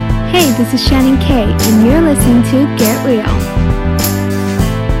Hey, this is Shannon K, and you're listening to Get Real.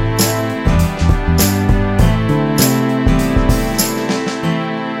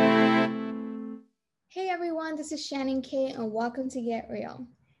 Hey everyone, this is Shannon K, and welcome to Get Real.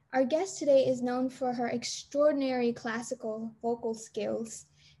 Our guest today is known for her extraordinary classical vocal skills,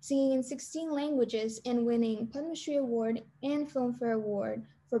 singing in 16 languages and winning Padmashri Award and Filmfare Award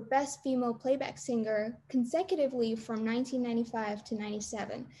for Best Female Playback Singer consecutively from 1995 to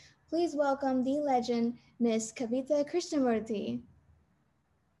 97. Please welcome the legend, Miss Kavita Krishnamurthy.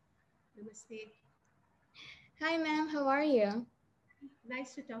 Namaste. Hi ma'am, how are you?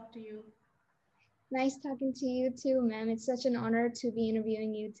 Nice to talk to you. Nice talking to you too, ma'am. It's such an honor to be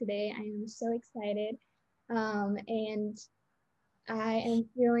interviewing you today. I am so excited. And I am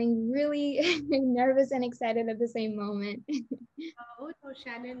feeling really nervous and excited at the same moment. Oh, no,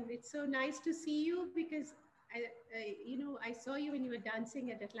 Shannon, it's so nice to see you because I saw you when you were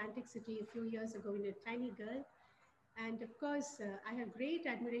dancing at Atlantic City a few years ago when you were a tiny girl. And of course, I have great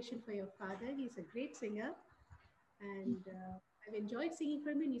admiration for your father. He's a great singer. And I've enjoyed singing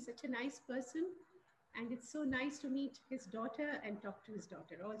from him. He's such a nice person. And it's so nice to meet his daughter and talk to his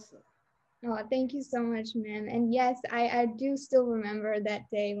daughter also. Oh, thank you so much, ma'am. And yes, I do still remember that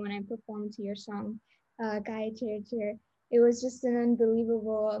day when I performed to your song, Gaya Cheer Cheer. It was just an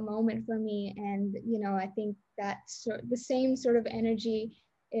unbelievable moment for me. And, I think that the same sort of energy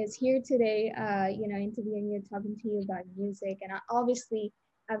is here today, interviewing you, talking to you about music. And obviously,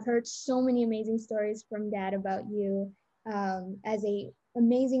 I've heard so many amazing stories from Dad about you as a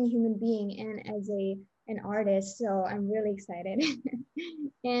amazing human being and as an artist. So I'm really excited.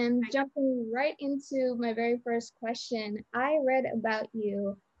 And jumping right into my very first question, I read about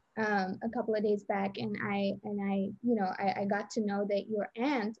you a couple of days back, and I got to know that your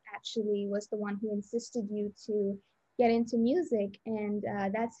aunt actually was the one who insisted you to get into music, and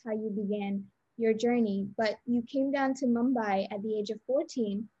that's how you began your journey. But you came down to Mumbai at the age of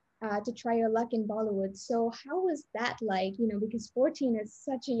 14 to try your luck in Bollywood. So how was that like? Because 14 is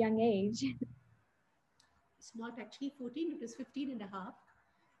such a young age. It's not actually 14, it was 15 and a half.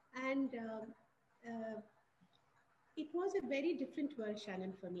 And uh, it was a very different world,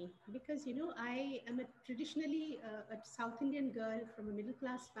 Shannon, for me because I am a traditionally a South Indian girl from a middle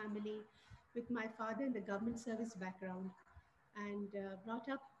class family with my father in the government service background and brought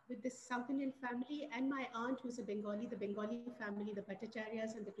up with this South Indian family and my aunt who's a Bengali, the Bengali family, the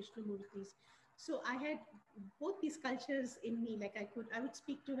Bhattacharyas and the Krishnamurthys. So I had both these cultures in me. Like I would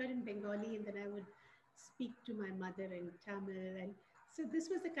speak to her in Bengali and then I would speak to my mother in Tamil and so this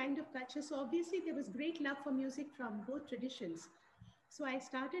was the kind of culture. So obviously there was great love for music from both traditions. So I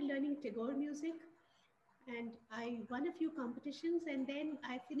started learning Tagore music and I won a few competitions and then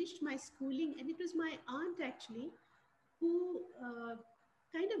I finished my schooling and it was my aunt actually who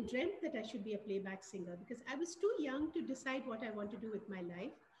kind of dreamt that I should be a playback singer because I was too young to decide what I want to do with my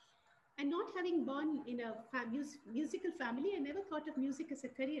life. And not having born in a musical family, I never thought of music as a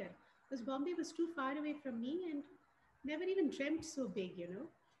career because Bombay was too far away from me and never even dreamt so big.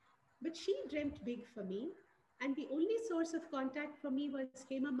 But she dreamt big for me. And the only source of contact for me was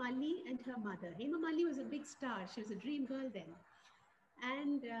Hema Malini and her mother. Hema Malini was a big star. She was a dream girl then.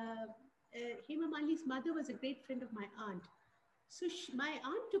 And Hema Malini's mother was a great friend of my aunt. So my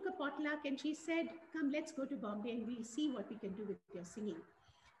aunt took a potluck and she said, "Come, let's go to Bombay and we'll see what we can do with your singing."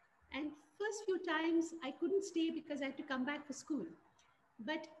 And first few times I couldn't stay because I had to come back for school.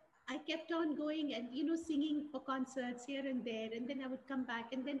 But I kept on going and singing for concerts here and there, and then I would come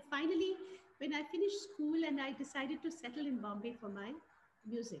back. And then finally, when I finished school and I decided to settle in Bombay for my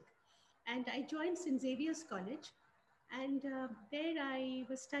music, and I joined St. Xavier's College, and there I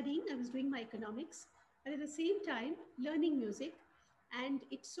was studying. I was doing my economics, but at the same time learning music. And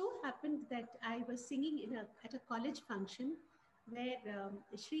it so happened that I was singing at a college function where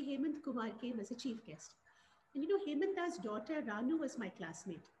Sri Hemant Kumar came as a chief guest. And Hemanta's daughter Ranu was my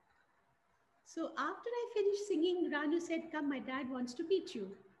classmate. So after I finished singing, Ranu said, "Come, my dad wants to meet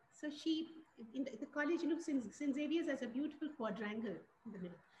you." So she, in the college, St. Xavier's has a beautiful quadrangle in the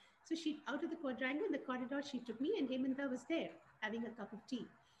middle. So she, out of the quadrangle, in the corridor, she took me, and Hemanta was there having a cup of tea.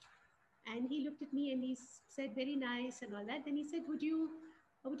 And he looked at me and he said, "Very nice," and all that. Then he said, would you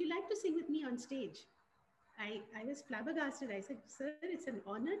like to sing with me on stage? I was flabbergasted. I said, "Sir, it's an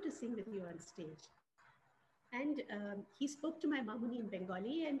honor to sing with you on stage." And he spoke to my Mamuni in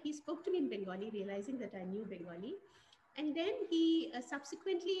Bengali and he spoke to me in Bengali, realizing that I knew Bengali. And then he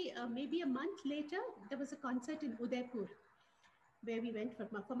subsequently, maybe a month later, there was a concert in Udaipur where we went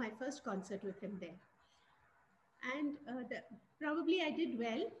for my first concert with him there. And probably I did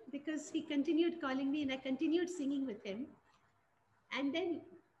well because he continued calling me and I continued singing with him. And then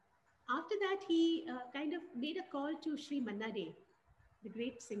After that, he kind of made a call to Sri Mannade, the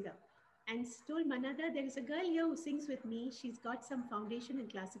great singer, and told Manada, there is a girl here who sings with me. She's got some foundation in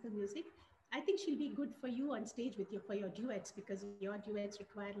classical music. I think she'll be good for you on stage with you for your duets because your duets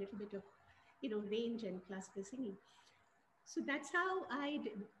require a little bit of, range and classical singing. So that's how I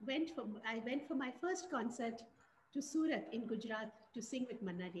went for my first concert to Surat in Gujarat to sing with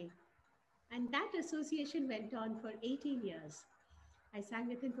Manade. And that association went on for 18 years. I sang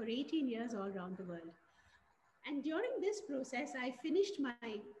with him for 18 years all around the world. And during this process, I finished my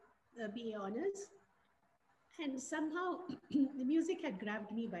BA honors, and somehow the music had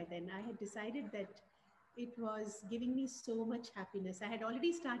grabbed me by then. I had decided that it was giving me so much happiness. I had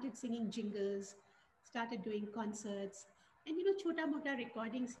already started singing jingles, started doing concerts, and chota mota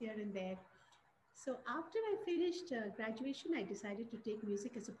recordings here and there. So after I finished graduation, I decided to take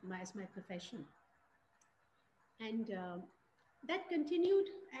music as my profession. And that continued,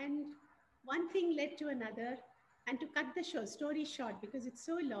 and one thing led to another. And to cut the story short, because it's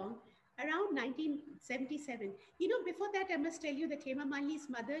so long, around 1977, before that, I must tell you that Hema Malini's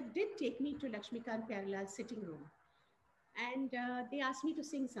mother did take me to Lakshmikant Pyarilal's sitting room, and they asked me to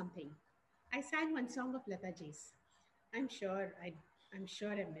sing something. I sang one song of Lata Ji's. I'm sure I, I'm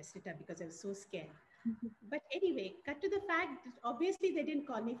sure I messed it up because I was so scared. But anyway, cut to the fact that obviously they didn't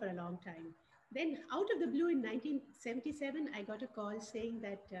call me for a long time. Then, out of the blue in 1977, I got a call saying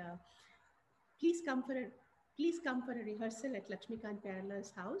that please come for a please come for a rehearsal at Lakshmikant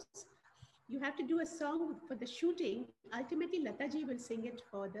Pyarilal's house. You have to do a song for the shooting. Ultimately, Lataji will sing it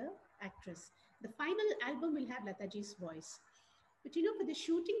for the actress. The final album will have Lataji's voice. But for the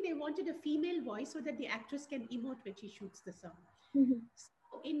shooting, they wanted a female voice so that the actress can emote when she shoots the song.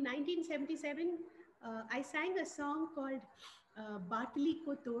 So in 1977, I sang a song called Batli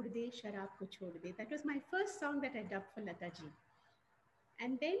Ko Tod De, Sharab Ko Chhod De. That was my first song that I dubbed for Lataji.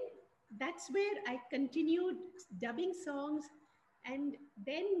 And then that's where I continued dubbing songs. And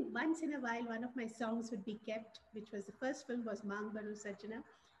then once in a while, one of my songs would be kept, which was the first film was Mang Baru Sajjana.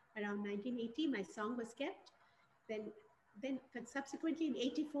 Around 1980, my song was kept. Then, then subsequently in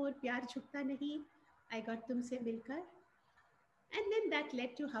 84, Pyar Chukta Nahi, I got Tumse Milkar. And then that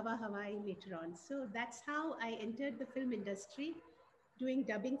led to Hawa Hawai later on. So that's how I entered the film industry, doing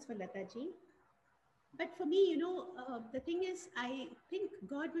dubbings for Lataji. But for me, the thing is, I think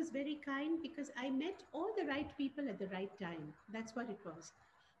God was very kind because I met all the right people at the right time. That's what it was.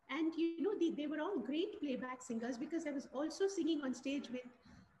 And they were all great playback singers because I was also singing on stage with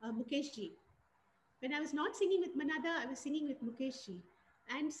Mukesh ji. When I was not singing with Manada, I was singing with Mukesh ji,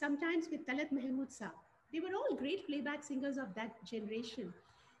 and sometimes with Talat Mahmood Saab. They were all great playback singers of that generation.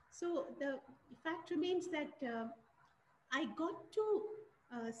 So the fact remains that I got to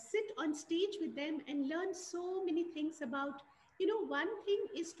sit on stage with them and learn so many things about, one thing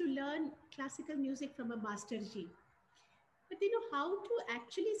is to learn classical music from a master ji, but how to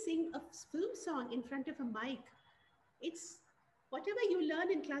actually sing a film song in front of a mic. It's whatever you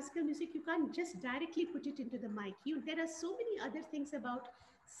learn in classical music, you can't just directly put it into the mic. There are so many other things about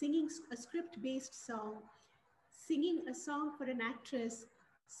singing a script based song, singing a song for an actress,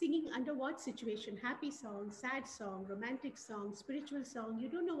 singing under what situation, happy song, sad song, romantic song, spiritual song. You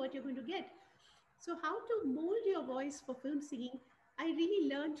don't know what you're going to get. So how to mold your voice for film singing, I really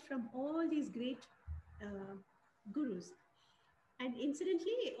learned from all these great uh, gurus. And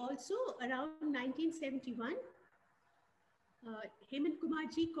incidentally, also around 1971, Hemant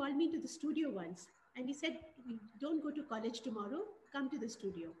Kumarji called me to the studio once, and he said, don't go to college tomorrow, come to the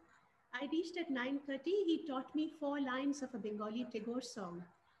studio. I reached at 9:30. He taught me 4 lines of a Bengali Tagore song,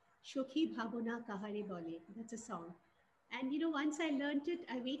 Shokhi Bhabona Kahare Bole. That's a song. And once I learned it,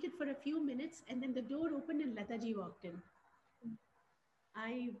 I waited for a few minutes, and then the door opened and Lataji walked in.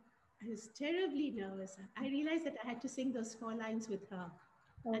 I, I was terribly nervous. I realized that I had to sing those 4 lines with her.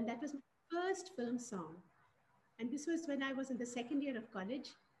 And that was my first film song. And this was when I was in the second year of college.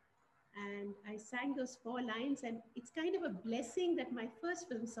 And I sang those 4 lines, and it's kind of a blessing that my first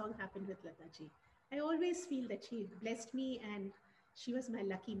film song happened with Lataji. I always feel that she blessed me and she was my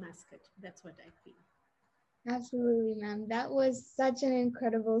lucky mascot. That's what I feel. Absolutely, ma'am. That was such an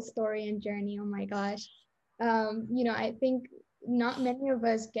incredible story and journey. Oh my gosh. I think not many of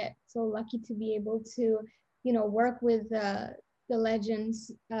us get so lucky to be able to, work with the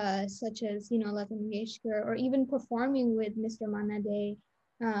legends such as, Lata Mangeshkar, or even performing with Mr. Manade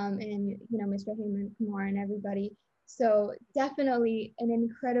and, Mr. Hemant Kumar and everybody. So definitely an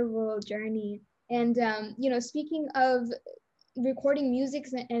incredible journey. And, speaking of recording music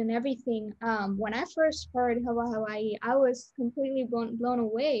and everything, when I first heard Hawa Hawaii, I was completely blown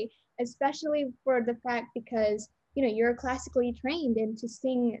away, especially for the fact because you're classically trained, and to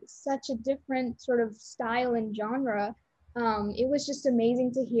sing such a different sort of style and genre, it was just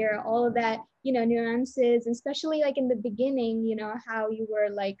amazing to hear all of that, nuances, and especially like in the beginning, how you were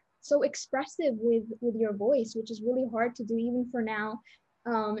like so expressive with your voice, which is really hard to do even for now.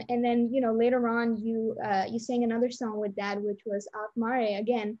 And then, later on, you sang another song with Dad, which was Akmare,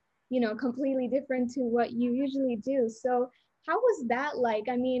 again, completely different to what you usually do. So how was that like?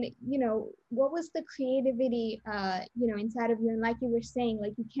 I mean, what was the creativity, inside of you? And like you were saying,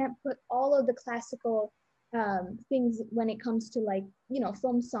 like you can't put all of the classical things when it comes to like,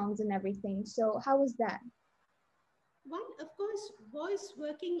 film songs and everything. So how was that? One, of course, was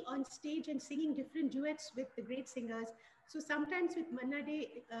working on stage and singing different duets with the great singers. So sometimes with Manna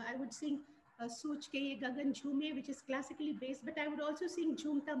Day, I would sing Soch Ke Ye Gagan Jhume, which is classically based, but I would also sing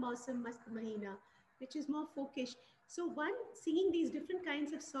Jhumta Mausam Mast Mahina, which is more folkish. So one, singing these different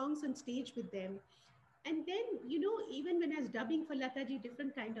kinds of songs on stage with them. And then, even when I was dubbing for Lataji,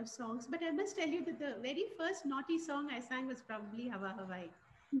 different kind of songs. But I must tell you that the very first naughty song I sang was probably Hawa Hawai.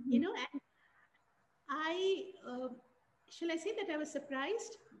 Mm-hmm. And I, shall I say that I was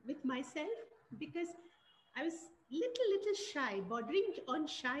surprised with myself because I was little shy, bordering on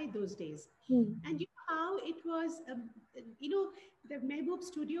shy those days. And you know how it was, the Mehboob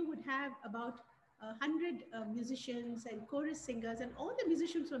studio would have about 100 musicians and chorus singers, and all the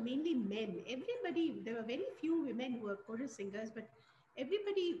musicians were mainly men. Everybody, there were very few women who were chorus singers, but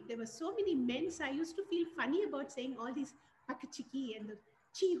everybody, there were so many men. So I used to feel funny about saying all these pakachiki and the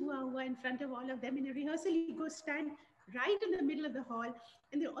chi hua in front of all of them. In a rehearsal, you go stand right in the middle of the hall,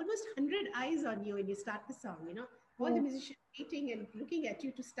 and there are almost 100 eyes on you when you start the song. All the Oh, musicians waiting and looking at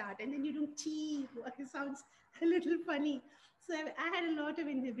you to start, and then you do chi hua. It sounds a little funny. So I had a lot of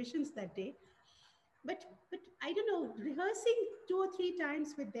inhibitions that day. But I don't know, rehearsing 2 or 3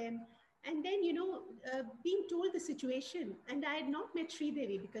 times with them, and then being told the situation. And I had not met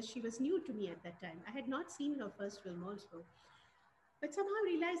Devi because she was new to me at that time. I had not seen her first film also, but somehow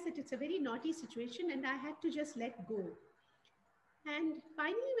realized that it's a very naughty situation, and I had to just let go. And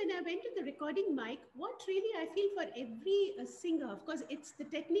finally, when I went to the recording mic, what really I feel for every singer, of course, it's the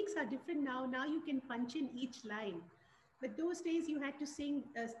techniques are different now. Now you can punch in each line. But those days you had to sing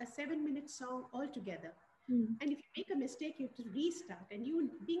a 7-minute song altogether. mm, And if you make a mistake, you have to restart. And you,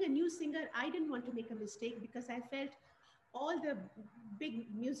 being a new singer, I didn't want to make a mistake because I felt all the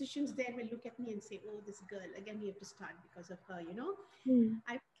big musicians there will look at me and say, "Oh, this girl, again, we have to start because of her." mm,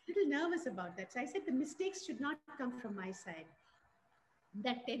 I'm a little nervous about that. So I said the mistakes should not come from my side.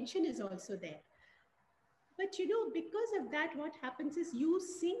 That tension is also there. But because of that, what happens is you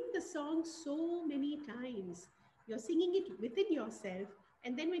sing the song so many times. You're singing it within yourself.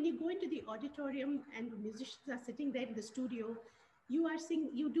 And then when you go into the auditorium and the musicians are sitting there in the studio,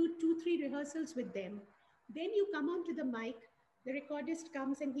 you do 2, 3 rehearsals with them. Then you come onto the mic, the recordist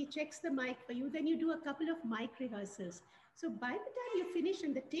comes and he checks the mic for you. Then you do a couple of mic rehearsals. So by the time you finish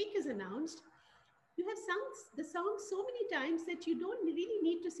and the take is announced, you have sung the song so many times that you don't really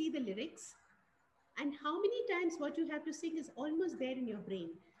need to see the lyrics, and how many times what you have to sing is almost there in your brain.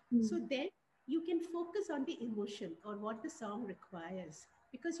 mm. So then you can focus on the emotion or what the song requires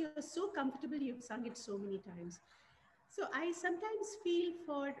because you're so comfortable, you've sung it so many times. So I sometimes feel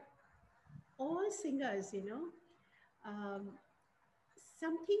for all singers, um,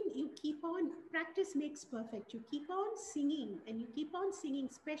 something you keep on, practice makes perfect. You keep on singing and you keep on singing,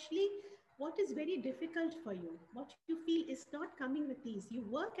 especially what is very difficult for you, what you feel is not coming with ease. You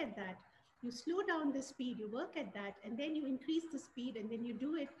work at that, you slow down the speed, you work at that, and then you increase the speed and then you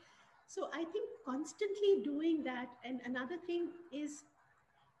do it. So I think constantly doing that. And another thing is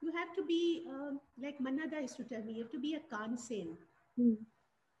you have to be like Manada used to tell me, you have to be a kansen. Mm,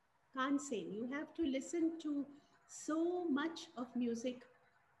 Kansen, you have to listen to so much of music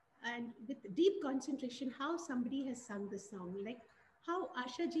and with deep concentration how somebody has sung the song, like how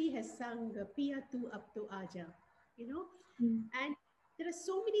Asha ji has sung Piya Tu Ab To Aja, you know. mm, And there are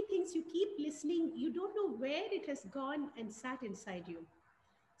so many things you keep listening, you don't know where it has gone and sat inside you.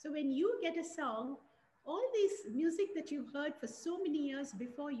 So when you get a song, all this music that you've heard for so many years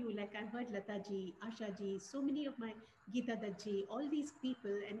before you, like I've heard Lata ji, Asha ji, so many of my Geeta Dutt ji, all these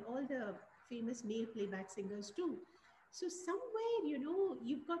people and all the famous male playback singers too. So somewhere,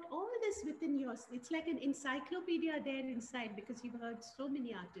 you've got all this within yours. It's like an encyclopedia there inside because you've heard so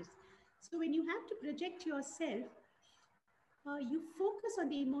many artists. So when you have to project yourself, you focus on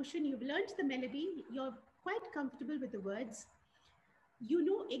the emotion, you've learned the melody, you're quite comfortable with the words.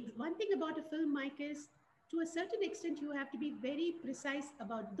 One thing about a film mic is to a certain extent you have to be very precise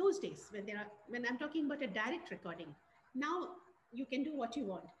about those days when I'm talking about a direct recording. Now you can do what you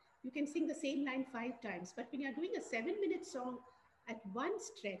want, You can sing the same line 5 times, but when you're doing a 7-minute song at one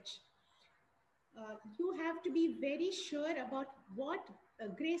stretch, you have to be very sure about what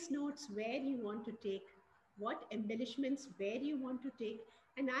grace notes where you want to take, what embellishments where you want to take.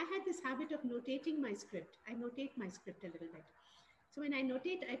 And I had this habit of notating my script. I notate my script a little bit. So when I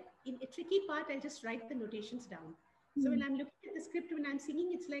notate, in a tricky part, I'll just write the notations down. So when Mm. I'm looking at the script, when I'm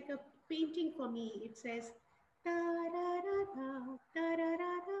singing, it's like a painting for me. It says ta ra ra ra ta ra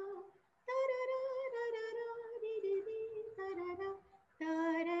ra ra ta ra ra ra ra ra di di di ta ra ra ta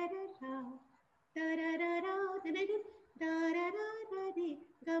ra ra ra ta ra ra ra. Then I do da ra ra ra di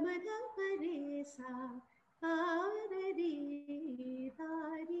ga ma da pa re sa pa ra di da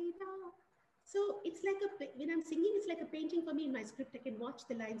di da. So it's like when I'm singing, it's like a painting for me in my script. I can watch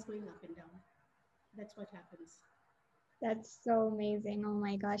the lines going up and down. That's what happens. That's so amazing. Oh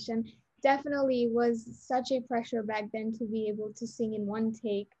my gosh. And definitely was such a pressure back then to be able to sing in one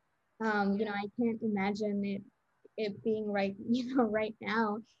take. Yeah. I can't imagine it being right, right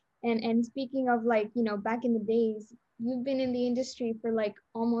now. And speaking of like, back in the days, you've been in the industry for like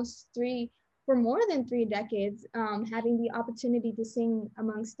for more than 3 decades, having the opportunity to sing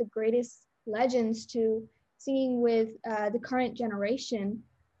amongst the greatest legends to singing with the current generation.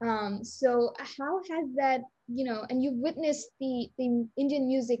 So how has that, and you've witnessed the Indian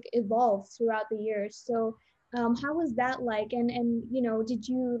music evolve throughout the years. So how was that like? And did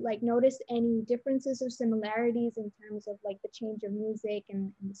you like notice any differences or similarities in terms of like the change of music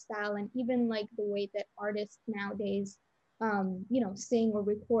and the style and even like the way that artists nowadays, sing or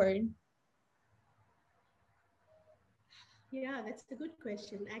record? Yeah, that's a good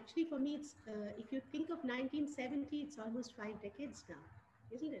question. Actually, for me, it's if you think of 1970, it's almost 5 decades now,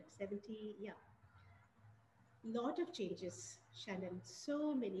 isn't it? 70, yeah. Lot of changes, Shannon.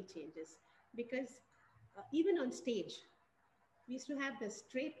 So many changes because even on stage, we used to have the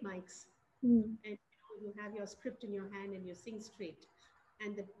straight mics, Mm, and you have your script in your hand and you sing straight.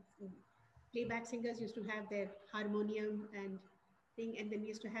 And the playback singers used to have their harmonium and thing, and then we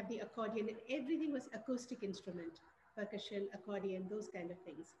used to have the accordion, and everything was acoustic instrument, percussion, accordion, those kind of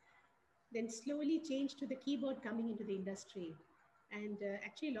things. Then slowly changed to the keyboard coming into the industry. And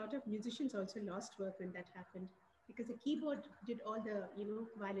actually, a lot of musicians also lost work when that happened because the keyboard did all the,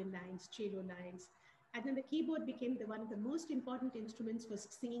 violin lines, cello lines. And then the keyboard became one of the most important instruments for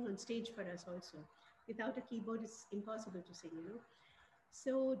singing on stage for us also. Without a keyboard, it's impossible to sing.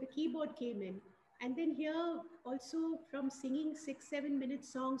 So the keyboard came in. And then here also from singing 6, 7 minute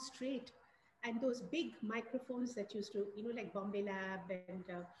songs straight and those big microphones that used to, like Bombay Lab and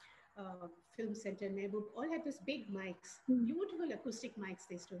Film Center, Nehru, all had those big mics, mm, beautiful acoustic mics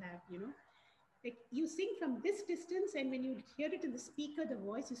they used to have. Like you sing from this distance, and when you hear it in the speaker, the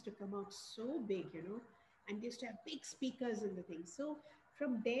voice used to come out so big, and they used to have big speakers in the thing. So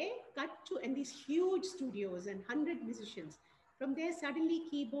from there, cut to, and these huge studios and 100 musicians. From there, suddenly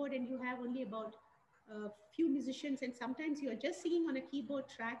keyboard, and you have only about a few musicians, and sometimes you are just singing on a keyboard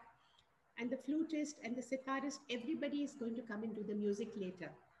track, and the flutist and the sitarist, everybody is going to come and do the music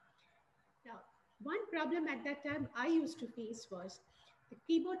later. Now, one problem at that time I used to face was the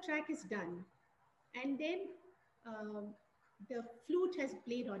keyboard track is done, and then um, the flute has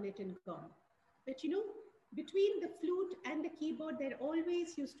played on it and gone. But between the flute and the keyboard, there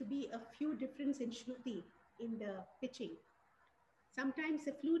always used to be a few difference in shruti, in the pitching. Sometimes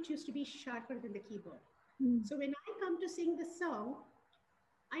the flute used to be sharper than the keyboard. mm, So when I come to sing the song,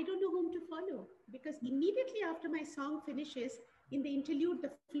 I don't know whom to follow because immediately after my song finishes, in the interlude,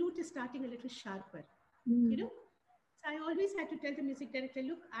 the flute is starting a little sharper. You know, mm, so I always had to tell the music director,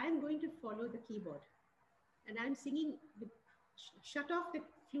 look, I am going to follow the keyboard and I'm singing with, shut off the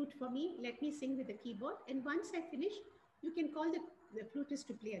flute for me, let me sing with the keyboard. And once I finish, you can call the flutist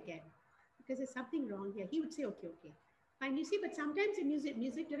to play again because there's something wrong here. He would say, okay, okay. Fine, you see, but sometimes the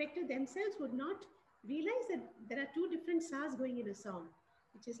music director themselves would not realize that there are two different sas going in a song,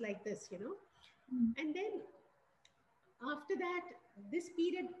 which is like this. mm. And then after that, this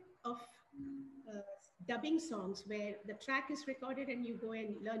period of uh, dubbing songs where the track is recorded and you go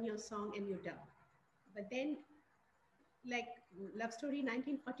and learn your song and you dub. But then, like Love Story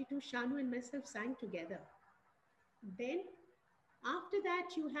 1942, Shanu and myself sang together. Then, after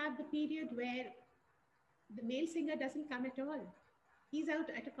that, you have the period where the male singer doesn't come at all. He's out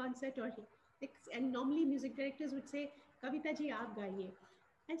at a concert and normally music directors would say, Kavita ji, aap gaiye.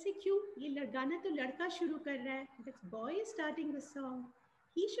 I'll say, क्यों ये गाना तो लड़का शुरू कर रहा है. This boy is starting the song.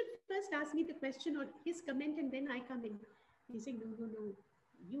 He should first ask me the question or his comment and then I come in. He's saying, no, no, no.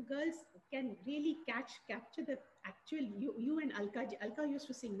 You girls can really capture the actual you and Alka. Alka used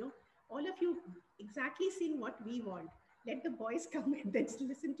to sing, no? All of you exactly sing what we want. let the boys come and then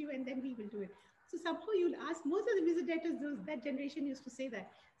listen to you, and then we will do it. So somehow you'll ask, most of the music directors, that generation used to say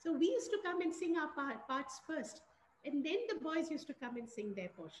that. So we used to come and sing our parts first, and then the boys used to come and sing their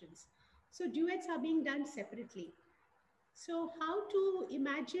portions. So duets are being done separately. So, how to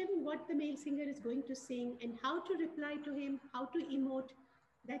imagine what the male singer is going to sing and how to reply to him, how to emote,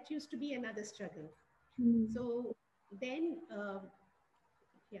 that used to be another struggle. Mm. So, then,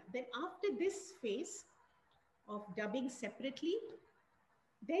 yeah, then after this phase of dubbing separately,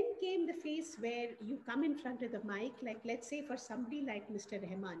 then came the phase where you come in front of the mic, like let's say for somebody like Mr.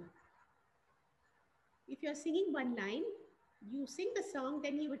 Rahman. If you're singing one line, you sing the song,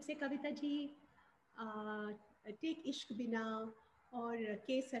 then he would say, Kavita ji, take Ishq Bina or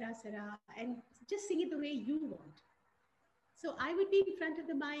Ke Sara Sara, and just sing it the way you want. So I would be in front of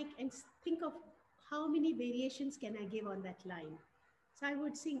the mic and think of how many variations can I give on that line. So I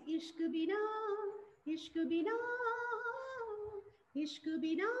would sing Ishq Bina, Ishq Bina, Ishq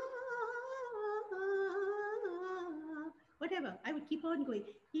Bina, whatever. I would keep on going.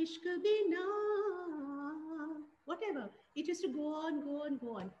 Ishq Bina, whatever. It used to go on, go on,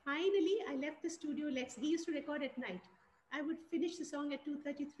 go on. Finally, I left the studio. He used to record at night. I would finish the song at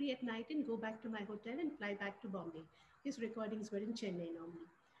 2:33 at night and go back to my hotel and fly back to Bombay. His recordings were in Chennai normally.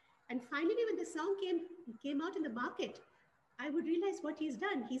 And finally, when the song came out in the market, I would realize what he's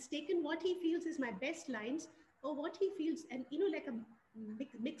done. He's taken what he feels is my best lines, or what he feels, and like a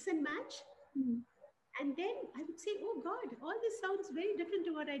mix and match. Mm. And then I would say, oh God, all this sounds very different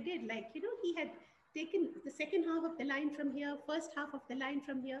to what I did. Like, he had taken the second half of the line from here, first half of the line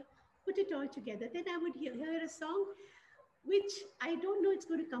from here, put it all together. Then I would hear a song which I don't know it's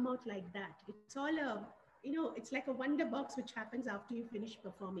going to come out like that. It's all it's like a wonder box which happens after you finish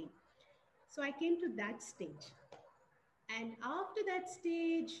performing. So I came to that stage. And after that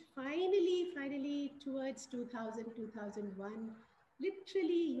stage, finally, towards 2000, 2001,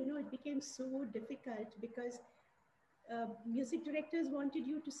 literally, it became so difficult because music directors wanted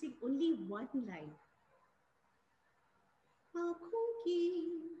you to sing only one line. आँखों की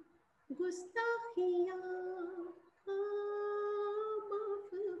गुस्ताखियाँ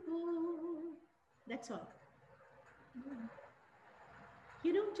माफ हो. That's all.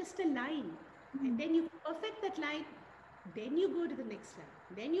 Just a line. And Mm. then you perfect that line, then you go to the next line,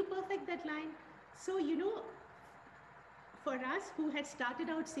 then you perfect that line. So, for us who had started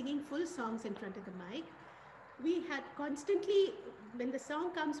out singing full songs in front of the mic, we had constantly, when the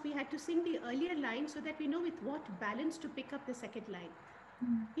song comes, we had to sing the earlier line so that we know with what balance to pick up the second line.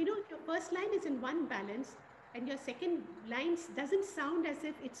 Mm. If your first line is in one balance and your second line doesn't sound as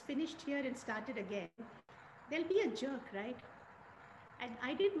if it's finished here and started again, there'll be a jerk, right? And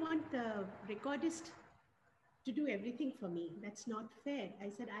I didn't want the recordist to do everything for me. That's not fair. I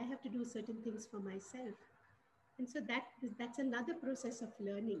said I have to do certain things for myself. And so that's another process of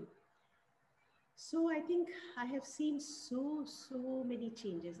learning. So I think I have seen so many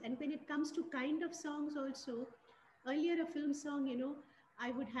changes. And when it comes to kind of songs also, earlier a film song,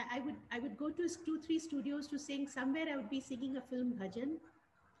 I would go to two, three studios to sing. Somewhere I would be singing a film bhajan.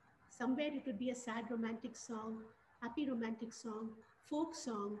 Somewhere it would be a sad romantic song, happy romantic song, folk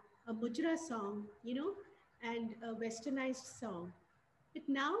song, a mujra song, and a westernized song. But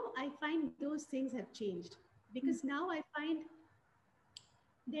now I find those things have changed, because now I find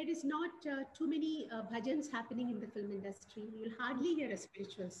there is not too many bhajans happening in the film industry. You'll hardly hear a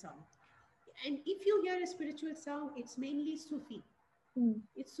spiritual song. And if you hear a spiritual song, it's mainly Sufi. Mm.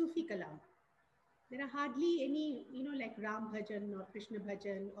 It's Sufi kalam. There are hardly any, like Ram bhajan or Krishna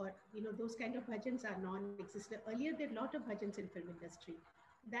bhajan, or, those kind of bhajans are non-existent. Earlier, there were a lot of bhajans in film industry.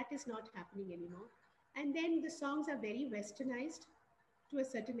 That is not happening anymore. And then the songs are very westernized to a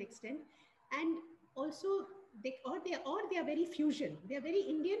certain extent. And also, they are very fusion. They are very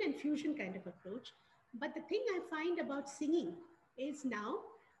Indian and fusion kind of approach. But the thing I find about singing is now,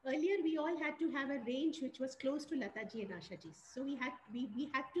 earlier we all had to have a range which was close to Lataji and Ashaji. So we had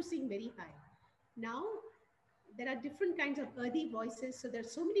to sing very high. Now there are different kinds of earthy voices. So there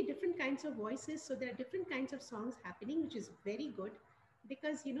are so many different kinds of voices. So there are different kinds of songs happening, which is very good,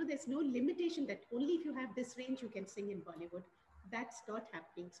 because there's no limitation that only if you have this range you can sing in Bollywood. That's not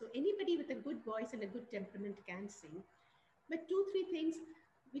happening. So anybody with a good voice and a good temperament can sing. But two, three things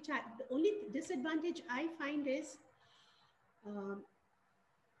the only disadvantage I find is um,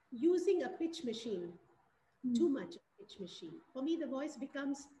 using a pitch machine, too Mm. much pitch machine. For me, the voice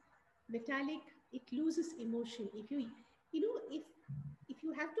becomes metallic. It loses emotion. If you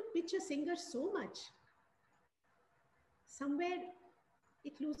have to pitch a singer so much, somewhere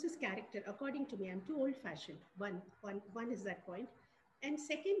it loses character. According to me, I'm too old fashioned. One is that point. And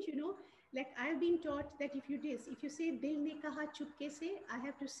second, like I've been taught that if you say Dil ne kaha chupke se, I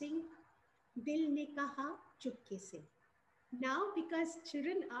have to sing Dil ne kaha chupke se. Now, because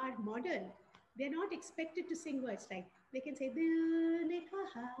children are modern, they're not expected to sing words like they can say Dil ne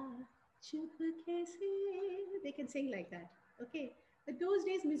kaha chupke se. They can sing like that. Okay. But those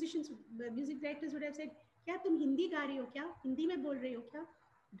days, music directors would have said, क्या तुम हिंदी गा रही हो क्या हिंदी में बोल रही हो क्या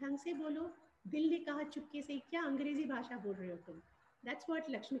ढंग से बोलो दिल ने कहा चुपके से क्या अंग्रेजी भाषा बोल रहे हो तुम that's what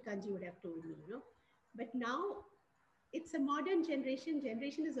Lakshmikant ji would have told me. But now it's a modern generation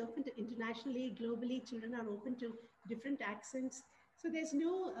is open to internationally globally children are open to different accents so there's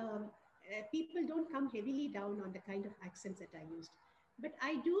no people don't come heavily down on the kind of accents that I used but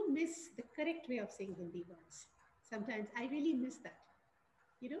I do miss the correct way of saying Hindi words sometimes I really miss that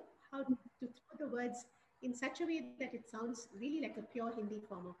you know how to throw the words in such a way that it sounds really like a pure Hindi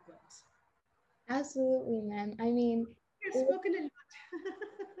form of words. Absolutely, ma'am. I mean, I've it was, spoken a lot.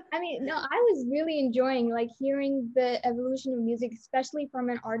 no, I was really enjoying like hearing the evolution of music, especially from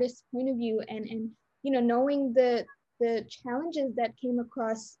an artist's point of view, and knowing the challenges that came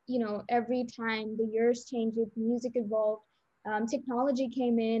across, every time the years changed, the music evolved, technology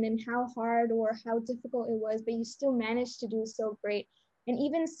came in, and how hard or how difficult it was, but you still managed to do so great. And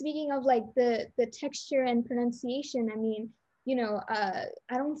even speaking of like the texture and pronunciation, I mean,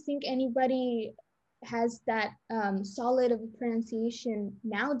 I don't think anybody has that solid of a pronunciation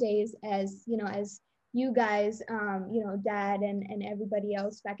nowadays as as you guys, dad and everybody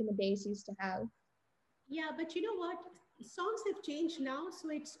else back in the days used to have. Yeah, but you know what? Songs have changed now, so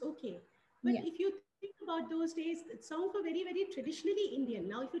it's okay. But Yeah. if you think about those days, the songs were very, very traditionally Indian.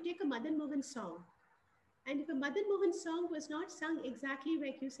 Now, if you take a Madan Mohan song, and if a Madan Mohan song was not sung exactly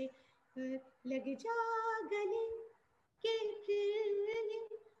like you say, "Lag ja gale ke phir ye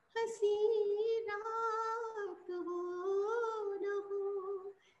हंसी रात हो न हो."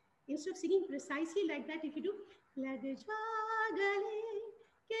 Instead of singing precisely like that, if you do लग जा गले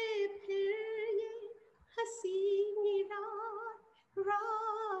के फिर ये हंसी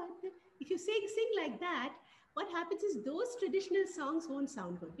रात, if you sing like that, what happens is those traditional songs won't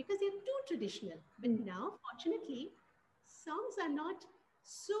sound good because they're too traditional. But Mm. now, fortunately, songs are not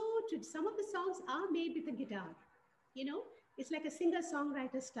so. Some of the songs are made with a guitar. You know, it's like a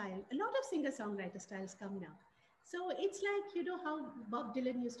singer-songwriter style. A lot of singer-songwriter styles come now. So it's like, how Bob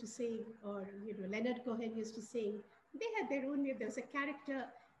Dylan used to sing or, Leonard Cohen used to sing. They had their own, there's a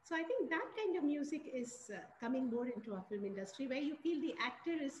character. So I think that kind of music is coming more into our film industry where you feel the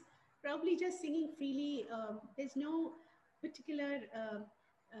actor is probably just singing freely. There's no particular,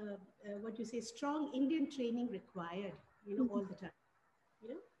 what you say, strong Indian training required, all the time, you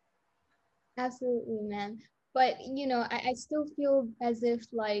know? Absolutely, man. But I still feel as if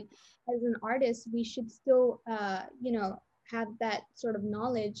like as an artist, we should still have that sort of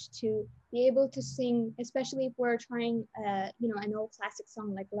knowledge to be able to sing, especially if we're trying an old classic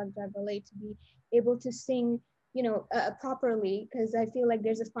song like Lag Ja Gale to be able to sing, properly, because I feel like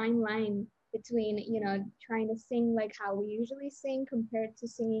there's a fine line between, trying to sing like how we usually sing compared to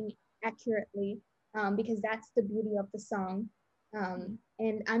singing accurately, because that's the beauty of the song.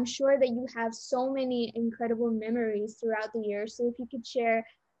 And I'm sure that you have so many incredible memories throughout the years. So if you could share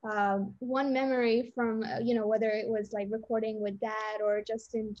one memory from, whether it was like recording with dad or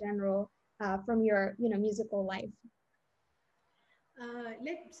just in general, from your, musical life.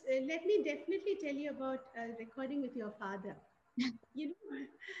 Let me definitely tell you about recording with your father. You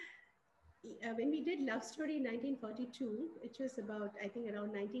know, when we did Love Story in 1942, which was about, I think,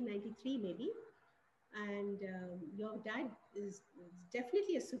 around 1993 maybe, and your dad is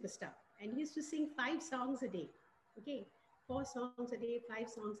definitely a superstar. And he used to sing 5 songs a day, okay? 4 songs a day, 5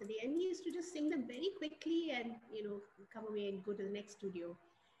 songs a day. And he used to just sing them very quickly and, come away and go to the next studio.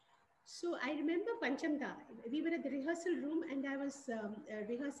 So I remember Panchamda. We were at the rehearsal room and I was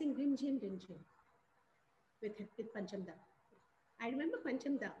rehearsing Rim Jim Rim Jim with Panchamda. I remember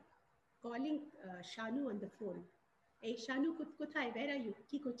Panchamda calling Shanu on the phone. Hey, Shanu, kuthai, where are you?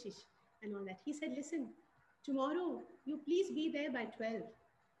 Ki kochish? And all that. He said, listen, tomorrow you please be there by 12.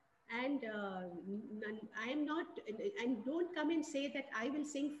 And I am not, and don't come and say that I will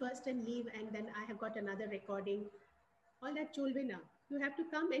sing first and leave and then I have got another recording. All that cholve na. You have to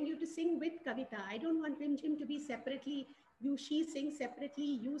come and you have to sing with Kavita. I don't want Rim Jim to be separately. She sings separately,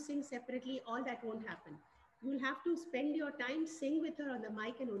 you sing separately. All that won't happen. You'll have to spend your time, sing with her on the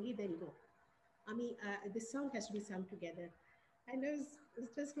mic and only then go. I mean, this song has to be sung together. And I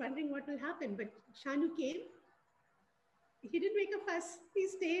was just wondering what will happen. But Shanu came. He didn't make a fuss. He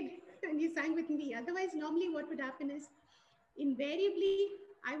stayed and he sang with me. Otherwise, normally what would happen is invariably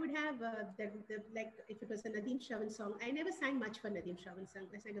I would have have like if it was a Nadeem Shravan song, I never sang much for Nadeem Shravan song.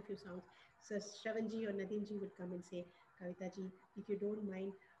 I sang a few songs. So Shravan ji or Nadeem ji would come and say, Kavita ji, if you don't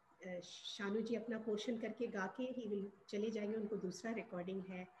mind, Shanu जी अपना portion करके गा के he will चले जाएंगे, उनको दूसरा recording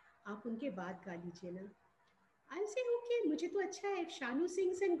है, आप उनके बाद गा लीजिए ना. I'll say, okay, मुझे तो अच्छा है. If Shanu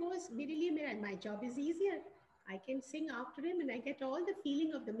sings and goes, मेरे लिए मेरा my job is easier. I can sing after him and I get all the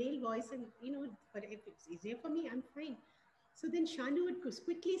feeling of the male voice and but if it's easier for me, I'm fine. So then Shanu would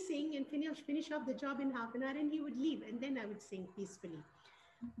quickly sing and finish off the job in half an hour and he would leave and then I would sing peacefully.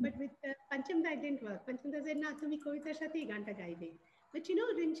 But with Pancham that didn't work. Pancham said, "Na, tumi Kavita's সাথে গানটা গাইবে." But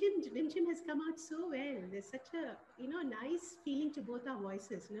Rimchim has come out so well. There's such a nice feeling to both our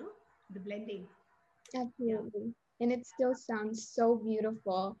voices, the blending. Yeah. Absolutely. And it still sounds so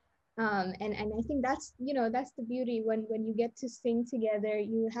beautiful. And I think that's, that's the beauty when you get to sing together,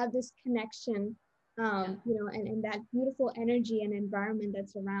 you have this connection, and that beautiful energy and environment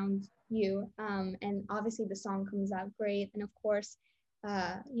that's around you. And obviously the song comes out great. And of course,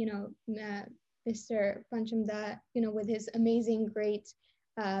 Mr. Panchamda, with his amazing, great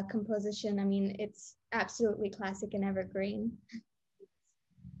composition, I mean, it's absolutely classic and evergreen.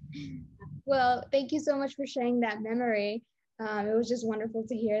 Well, thank you so much for sharing that memory. It was just wonderful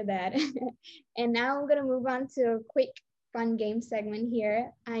to hear that. And now I'm going to move on to a quick fun game segment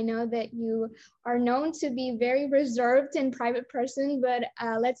here. I know that you are known to be very reserved and private person, but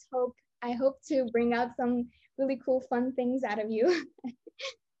I hope to bring out some really cool fun things out of you.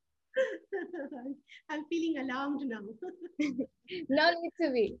 I'm feeling alarmed now. No need to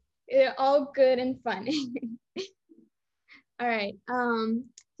be. They're all good and fun. All right.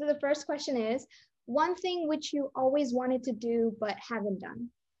 So the first question is, one thing which you always wanted to do but haven't done.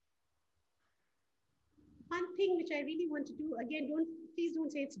 One thing which I really want to do, again, please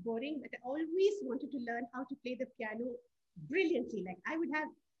don't say it's boring, but I always wanted to learn how to play the piano brilliantly. Like I would have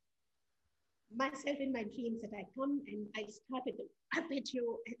myself in my dreams that I come and I start with an arpeggio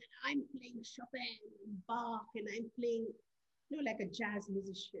and I'm playing Chopin and Bach and I'm playing, like a jazz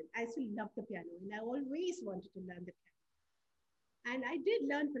musician. I still love the piano and I always wanted to learn the piano. And I did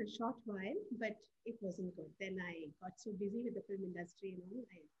learn for a short while, but it wasn't good. Then I got so busy with the film industry and all,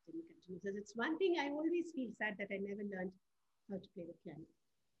 I didn't continue. So it's one thing I always feel sad that I never learned how to play the piano.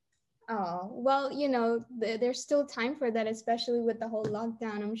 Oh, well, there's still time for that, especially with the whole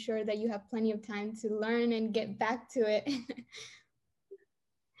lockdown. I'm sure that you have plenty of time to learn and get back to it.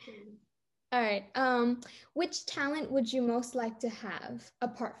 All right. Which talent would you most like to have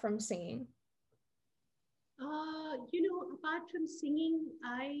apart from singing? Apart from singing,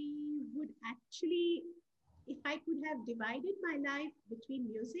 I would actually, if I could have divided my life between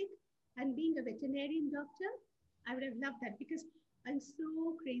music and being a veterinarian doctor, I would have loved that because I'm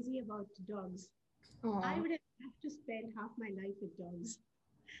so crazy about dogs. Aww. I would have to spend half my life with dogs,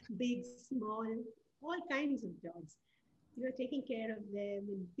 big, small, all kinds of dogs. Taking care of them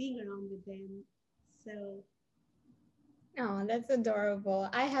and being around with them. So. Oh, that's adorable.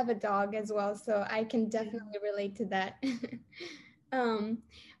 I have a dog as well, so I can definitely relate to that.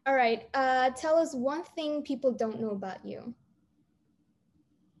 All right. Tell us one thing people don't know about you.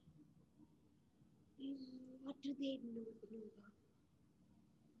 What do they know about?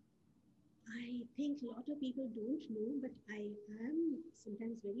 I think a lot of people don't know, but I am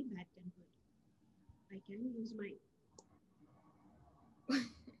sometimes very bad-tempered. I can lose my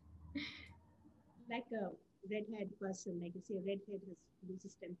like a redhead person, like you say, a redhead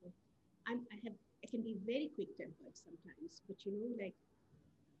loses temper. I can be very quick-tempered sometimes, but like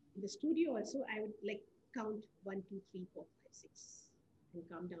in the studio also, I would like count 1, 2, 3, 4, 5, 6, and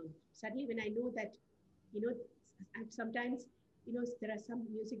calm down. Suddenly, when I know that, sometimes, there are some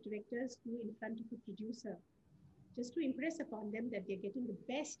music directors who, in front of a producer, just to impress upon them that they're getting the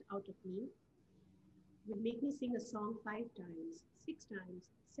best out of me, would make me sing a song 5 times, 6 times,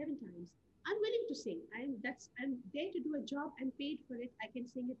 7 times. I'm willing to sing. I'm there to do a job. I'm paid for it. I can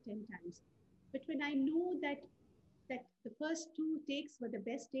sing it 10 times. But when I know that the first 2 takes were the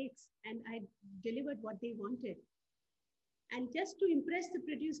best takes and I delivered what they wanted, and just to impress the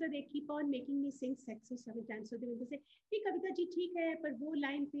producer, they keep on making me sing 6 or 7 times. So they will say, "Hey, Kavita ji, theek hai, par wo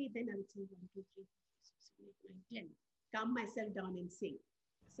line pe," then I would sing 1, 2, 3, 4, 5, 6, 7, 8, 9, 10. Calm myself down and sing.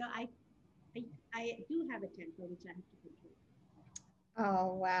 So I do have a temper which I have to control.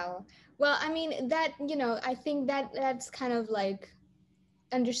 Oh, wow. Well, I mean, that, I think that's kind of like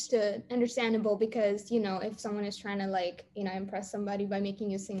understandable because, if someone is trying to like, impress somebody by making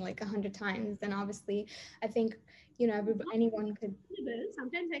you sing like 100 times, then obviously I think, anyone could.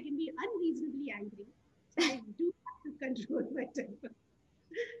 Sometimes I can be unreasonably angry. So I do have to control my temper.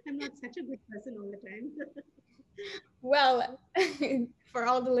 I'm not such a good person all the time. Well, for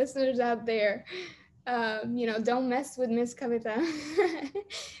all the listeners out there, don't mess with Miss Kavita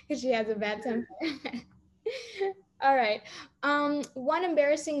because she has a bad temper. All right. One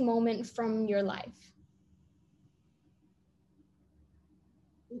embarrassing moment from your life.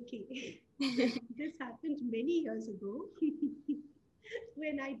 Okay. This happened many years ago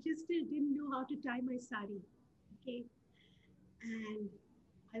when I just still didn't know how to tie my sari. Okay. And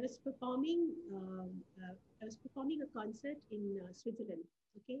I was performing. I was performing a concert in Switzerland.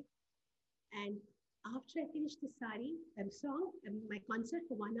 Okay. And after I finished the sari song, my concert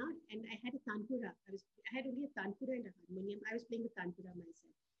for 1 hour, and I had a tanpura. I had only a tanpura and a harmonium. I was playing the tanpura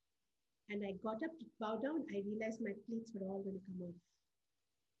myself. And I got up to bow down. I realized my pleats were all going to come off.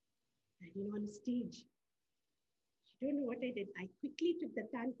 And on the stage, you don't know what I did. I quickly took the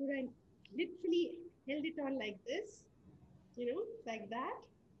tanpura and literally held it on like this, like that,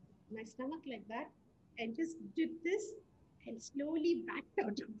 my stomach like that, and just did this and slowly backed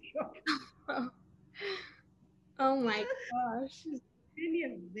out of the audience. Oh my gosh. It was really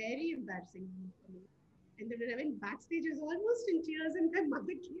a very embarrassing moment for me. And then when I went backstage, I was almost in tears, and my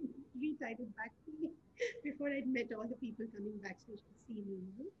mother came and retied it back to me before I'd met all the people coming backstage to see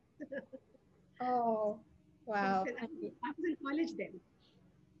me. Oh, wow. Because I was in college then.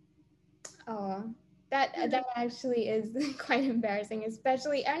 Oh, that actually is quite embarrassing,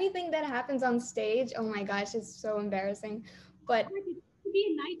 especially anything that happens on stage. Oh my gosh, it's so embarrassing. But But it could be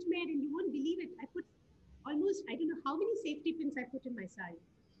a nightmare, and you won't believe it. I put almost, I don't know how many safety pins I put in my sari.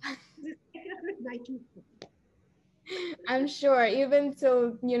 It's like a nightmare. I'm sure even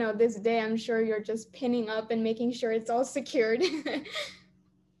till, this day, I'm sure you're just pinning up and making sure it's all secured.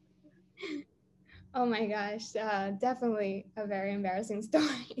 Oh my gosh, definitely a very embarrassing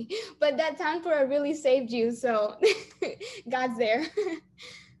story. But that Tanpura really saved you, so God's there.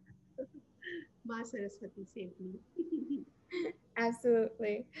 Ma Saraswati saved me.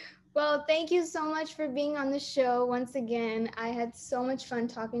 Absolutely. Well, thank you so much for being on the show once again. I had so much fun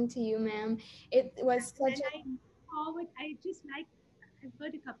talking to you, ma'am. It was such And I forward, I just like, I've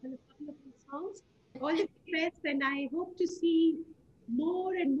heard a couple of your songs. All the best, and I hope to see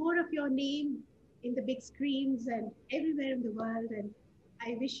more and more of your name in the big screens and everywhere in the world. And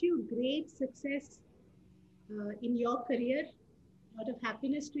I wish you great success in your career, a lot of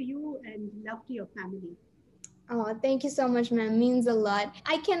happiness to you, and love to your family. Oh, thank you so much, ma'am. Means a lot.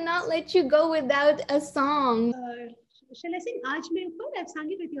 I cannot let you go without a song. Shall I sing Aaj Main Upar? I've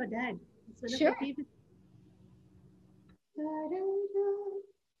sung it with your dad. It's one of Sure. my favorite.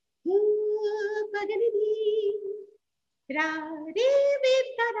 Ra re ve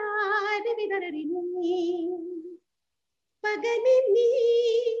ta ra re ve da ra re ni pa ga ni ni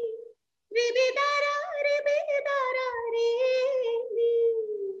re ve da ra re ve da ra re ni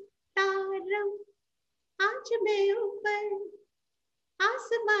तारम आज मैं ऊपर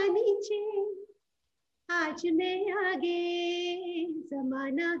आसमां नीचे आज मैं आगे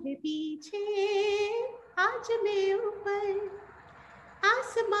जमाना है पीछे आज मैं ऊपर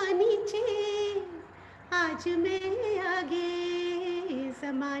आसमां नीचे आज मैं आगे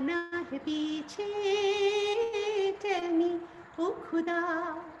जमाना है पीछे टेल मी ओ खुदा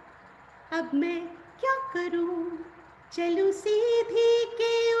अब मैं क्या करूं चलूं सीधी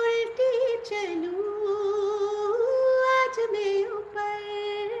के उल्टी चलूं आज मैं ऊपर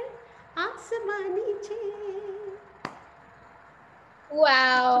आसमां नीचे.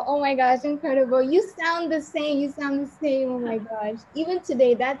 Wow. Oh my gosh, incredible. You sound the same. You sound the same. Oh my gosh. Even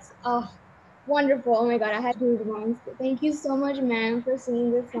today, that's wonderful. Oh my god, I had goosebumps. Thank you so much, ma'am, for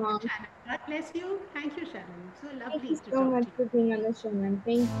singing this Thank you, song. Shannon. God bless you. Thank you, Shannon. So Thank lovely you to so talk much to you. for being on the show, ma'am.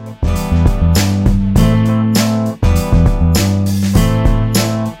 Thank you.